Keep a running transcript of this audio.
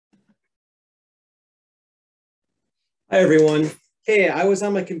Hi, everyone. Hey, I was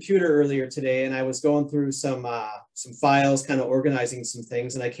on my computer earlier today and I was going through some files, kind of organizing some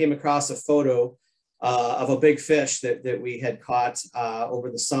things, and I came across a photo of a big fish that we had caught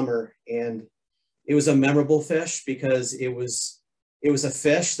over the summer. And it was a memorable fish because it was a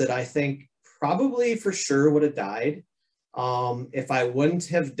fish that I think probably for sure would have died if I wouldn't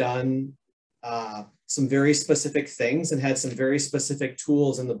have done some very specific things and had some very specific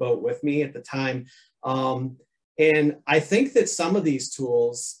tools in the boat with me at the time. And I think that some of these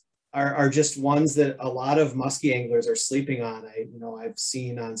tools are just ones that a lot of musky anglers are sleeping on. I've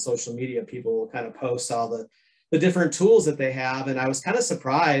seen on social media, people will kind of post all the different tools that they have. And I was kind of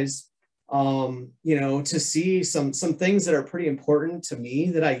surprised, to see some things that are pretty important to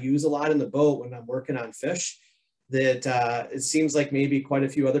me that I use a lot in the boat when I'm working on fish, that it seems like maybe quite a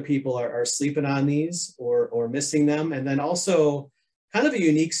few other people are sleeping on these or missing them. And then also kind of a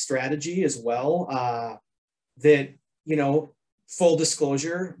unique strategy as well. That, full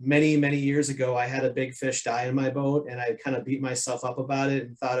disclosure, many years ago, I had a big fish die in my boat and I kind of beat myself up about it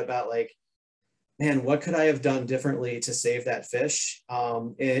and thought about, like, man, what could I have done differently to save that fish?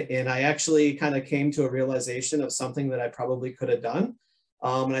 And I actually kind of came to a realization of something that I probably could have done.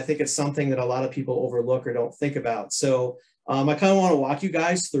 And I think it's something that a lot of people overlook or don't think about. So I kind of want to walk you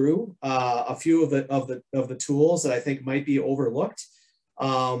guys through a few of the tools that I think might be overlooked,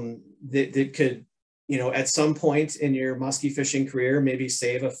 that could, at some point in your musky fishing career, maybe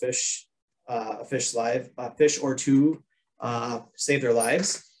save a fish or two, save their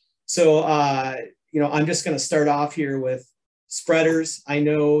lives. So, I'm just going to start off here with spreaders. I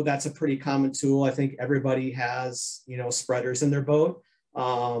know that's a pretty common tool. I think everybody has, spreaders in their boat.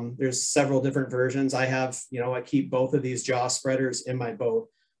 There's several different versions. I keep both of these jaw spreaders in my boat.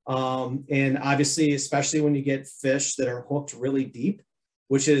 And obviously, especially when you get fish that are hooked really deep,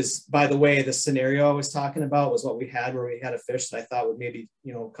 which is, by the way, the scenario I was talking about was what we had, where we had a fish that I thought would maybe,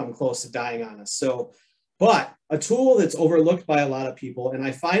 come close to dying on us. So, but a tool that's overlooked by a lot of people, and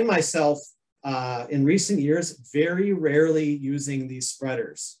I find myself in recent years very rarely using these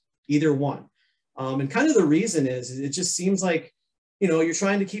spreaders, either one. And kind of the reason is it just seems like, you're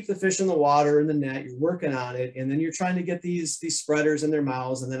trying to keep the fish in the water, in the net, you're working on it, and then you're trying to get these spreaders in their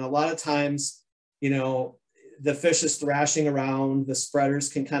mouths. And then a lot of times, the fish is thrashing around, the spreaders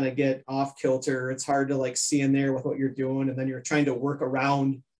can kind of get off kilter. It's hard to see in there with what you're doing. And then you're trying to work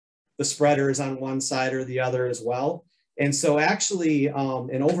around the spreaders on one side or the other as well. And so actually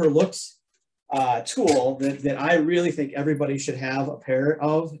an overlooked tool that I really think everybody should have a pair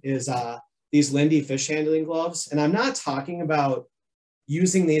of is these Lindy fish handling gloves. And I'm not talking about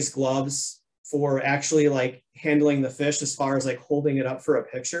using these gloves for actually handling the fish as far as holding it up for a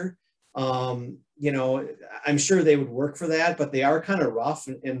picture. I'm sure they would work for that, but they are kind of rough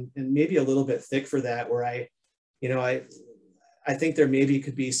and maybe a little bit thick for that, where I think there maybe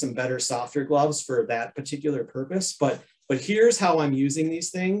could be some better, softer gloves for that particular purpose. But here's how I'm using these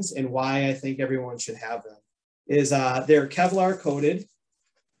things and why I think everyone should have them is they're Kevlar coated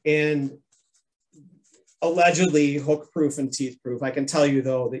and allegedly hook proof and teeth proof. I can tell you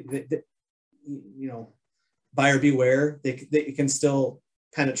though, that buyer beware, they can still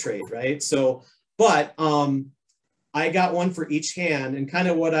penetrate, right? So, but I got one for each hand, and kind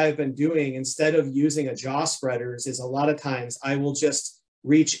of what I've been doing instead of using a jaw spreaders is a lot of times I will just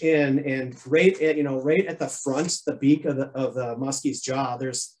reach in and right at the front, the beak of the musky's jaw.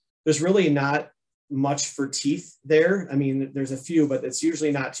 There's really not much for teeth there. I mean, there's a few, but it's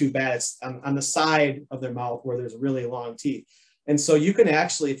usually not too bad. It's on the side of their mouth where there's really long teeth. And so you can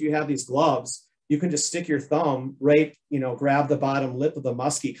actually, if you have these gloves, you can just stick your thumb right, grab the bottom lip of the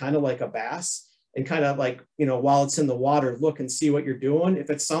muskie, kind of like a bass, and kind of while it's in the water, look and see what you're doing. If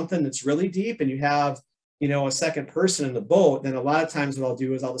it's something that's really deep and you have, a second person in the boat, then a lot of times what I'll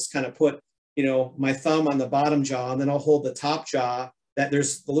do is I'll just kind of put, my thumb on the bottom jaw, and then I'll hold the top jaw. That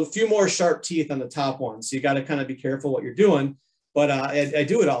there's a few more sharp teeth on the top one. So you got to kind of be careful what you're doing. But I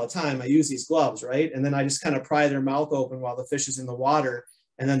do it all the time. I use these gloves, right? And then I just kind of pry their mouth open while the fish is in the water.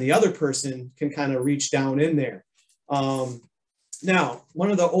 And then the other person can kind of reach down in there. Now, one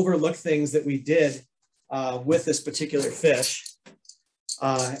of the overlooked things that we did with this particular fish,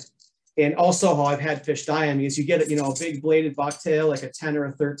 and also how I've had fish die on me, is you get a big bladed bucktail, like a 10 or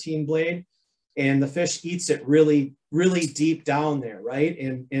a 13 blade, and the fish eats it really, really deep down there, right?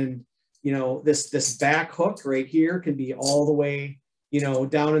 And this back hook right here can be all the way,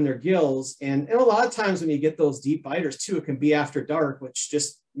 down in their gills. And a lot of times when you get those deep biters too, it can be after dark, which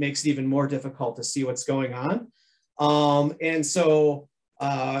just makes it even more difficult to see what's going on. And so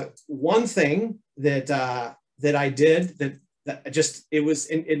one thing that I did that just,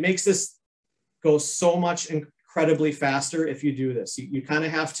 it makes this go so much incredibly faster if you do this. You kind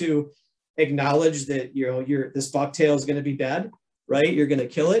of have to acknowledge that, you know, this bucktail is going to be dead, right? You're going to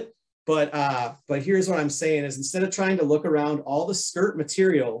kill it. But here's what I'm saying is, instead of trying to look around all the skirt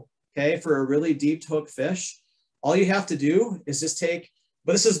material, okay, for a really deep hook fish, all you have to do is just take,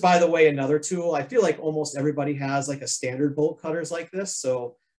 but this is, by the way, another tool. I feel like almost everybody has like a standard bolt cutters like this.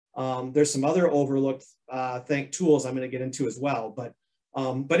 So there's some other overlooked tools I'm going to get into as well.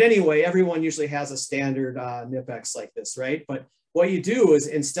 But anyway, everyone usually has a standard Nipex like this, right? But what you do is,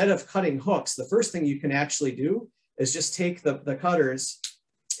 instead of cutting hooks, the first thing you can actually do is just take the cutters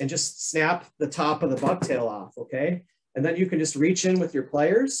and just snap the top of the bucktail off, okay? And then you can just reach in with your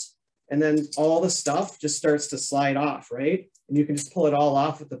pliers, and then all the stuff just starts to slide off, right? And you can just pull it all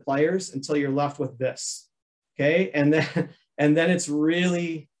off with the pliers until you're left with this, okay? And then it's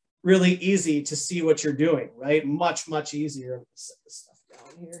really, really easy to see what you're doing, right? Much, much easier. Let me set this stuff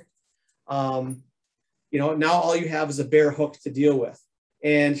down here. You know, now all you have is a bare hook to deal with.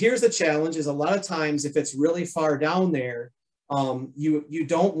 And here's the challenge: is a lot of times, if it's really far down there, you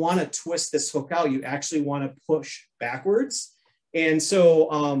don't want to twist this hook out. You actually want to push backwards. And so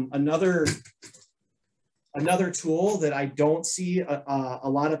another tool that I don't see a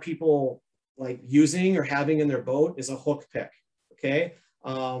lot of people like using or having in their boat is a hook pick. Okay,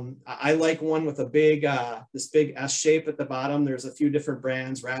 I like one with a big this big S shape at the bottom. There's a few different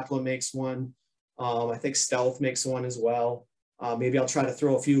brands. Rapala makes one. I think Stealth makes one as well. Maybe I'll try to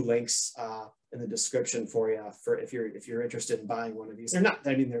throw a few links in the description for you, for if you're interested in buying one of these. They're not,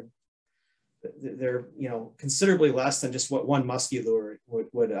 I mean, they're you know, considerably less than just what one musky lure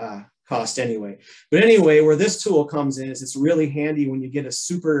would cost anyway. But anyway, where this tool comes in is, it's really handy when you get a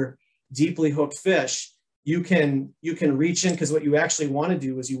super deeply hooked fish. You can reach in, because what you actually want to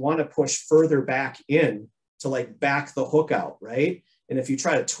do is you want to push further back in to like back the hook out, right? And if you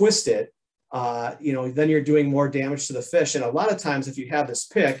try to twist it, you know, then you're doing more damage to the fish. And a lot of times, if you have this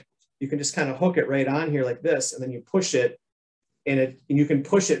pick, you can just kind of hook it right on here like this, and then you push it, and you can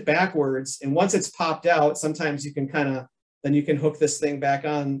push it backwards. And once it's popped out, sometimes you can then you can hook this thing back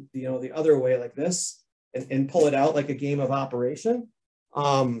on, you know, the other way like this, and pull it out like a game of operation.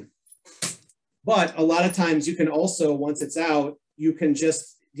 But a lot of times you can also, once it's out, you can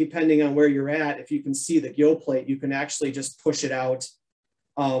just, depending on where you're at, if you can see the gill plate, you can actually just push it out,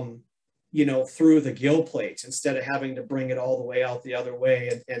 you know, through the gill plate, instead of having to bring it all the way out the other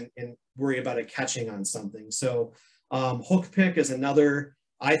way and worry about it catching on something. So hook pick is another,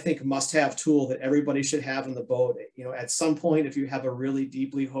 I think, must-have tool that everybody should have in the boat. You know, at some point, if you have a really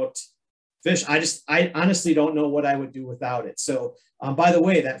deeply hooked fish, I honestly don't know what I would do without it. So by the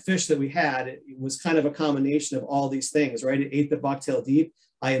way, that fish that we had, it was kind of a combination of all these things, right? It ate the bucktail deep.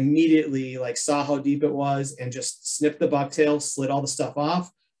 I immediately like saw how deep it was and just snipped the bucktail, slid all the stuff off.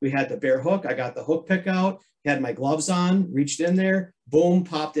 We had the bare hook. I got the hook pick out, had my gloves on, reached in there, boom,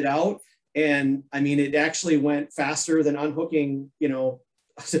 popped it out. And I mean, it actually went faster than unhooking, you know,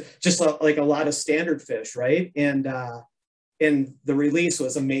 just like a lot of standard fish, right? And the release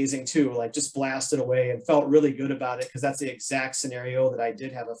was amazing too, like just blasted away, and felt really good about it, because that's the exact scenario that I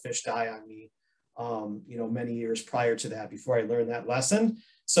did have a fish die on me, you know, many years prior to that, before I learned that lesson.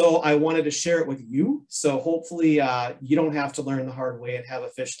 So I wanted to share it with you. So hopefully you don't have to learn the hard way and have a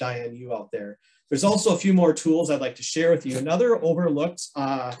fish die on you out there. There's also a few more tools I'd like to share with you. Another overlooked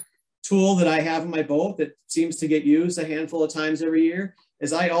tool that I have in my boat that seems to get used a handful of times every year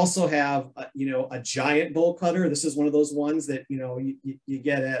is, I also have, you know, a giant bolt cutter. This is one of those ones that, you know, you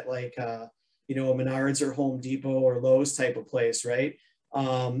get at like, you know, a Menards or Home Depot or Lowe's type of place, right?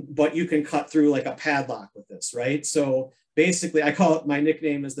 But you can cut through like a padlock with this, right? So basically, I call it, my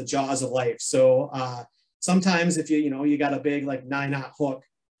nickname is the jaws of life. So sometimes if you got a big like 9-aught hook,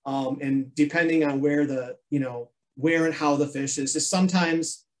 and depending on where the, you know, where and how the fish is, just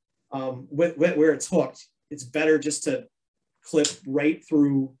sometimes with where it's hooked, it's better just to clip right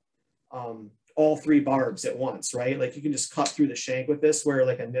through all 3 barbs at once, right? Like you can just cut through the shank with this, where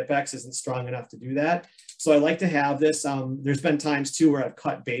like a Nipex isn't strong enough to do that. So I like to have this. There's been times too where I've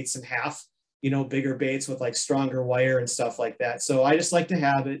cut baits in half, you know, bigger baits with like stronger wire and stuff like that. So I just like to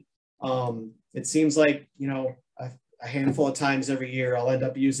have it. It seems like, you know, a handful of times every year I'll end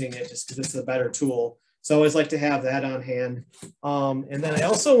up using it just because it's a better tool. So I always like to have that on hand. And then I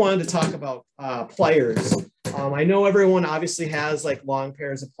also wanted to talk about pliers. I know everyone obviously has like long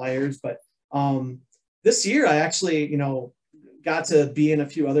pairs of pliers, but this year I actually, you know, got to be in a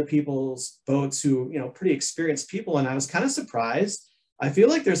few other people's boats who, you know, pretty experienced people. And I was kind of surprised. I feel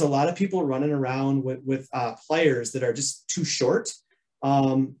like there's a lot of people running around with pliers that are just too short.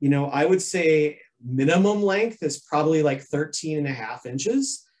 You know, I would say minimum length is probably like 13.5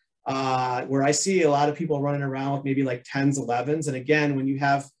 inches. where I see a lot of people running around with maybe like 10s, 11s. And again, when you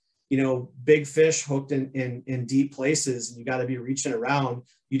have, big fish hooked in deep places and you got to be reaching around,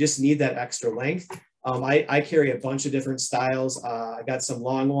 you just need that extra length. I carry a bunch of different styles. I got some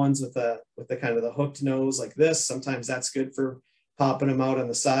long ones with the kind of the hooked nose like this. Sometimes that's good for popping them out on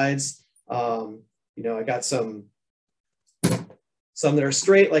the sides. I got some that are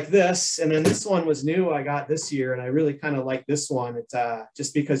straight like this. And then this one was new I got this year, and I really kind of like this one. It's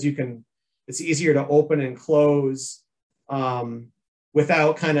just because it's easier to open and close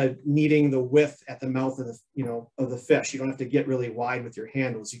without kind of needing the width at the mouth of the fish. You don't have to get really wide with your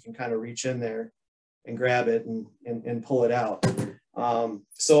handles. You can kind of reach in there and grab it and pull it out.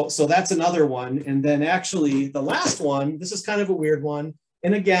 So that's another one. And then actually the last one, this is kind of a weird one.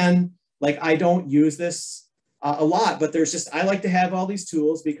 And again, like I don't use this a lot, but I like to have all these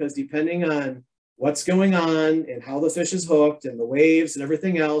tools because depending on what's going on and how the fish is hooked and the waves and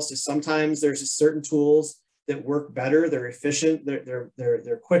everything else, sometimes there's just certain tools that work better. They're efficient.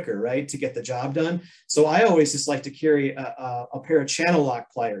 They're quicker, right, to get the job done. So I always just like to carry a pair of channel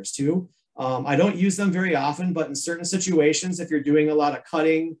lock pliers too. I don't use them very often, but in certain situations, if you're doing a lot of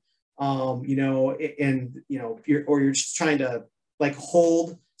cutting, you're just trying to like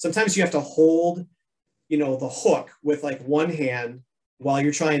hold, sometimes you have to hold, the hook with like one hand while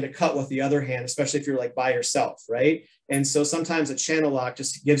you're trying to cut with the other hand, especially if you're like by yourself, right? And so sometimes a channel lock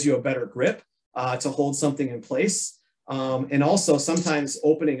just gives you a better grip to hold something in place. And also sometimes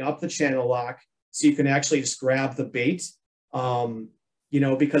opening up the channel lock so you can actually just grab the bait,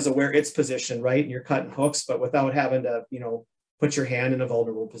 because of where it's positioned, right? And you're cutting hooks, but without having to, put your hand in a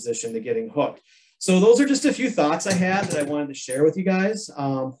vulnerable position to getting hooked. So those are just a few thoughts I had that I wanted to share with you guys.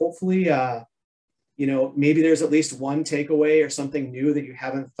 Hopefully, maybe there's at least one takeaway or something new that you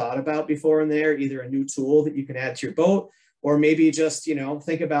haven't thought about before in there, either a new tool that you can add to your boat, or maybe just,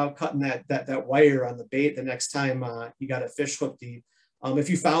 think about cutting that wire on the bait the next time you got a fish hook deep. If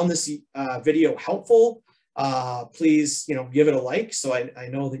you found this video helpful, please, give it a like. So I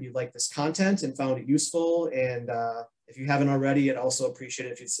know that you like this content and found it useful. And if you haven't already, I'd also appreciate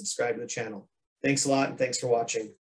it if you'd subscribe to the channel. Thanks a lot. And thanks for watching.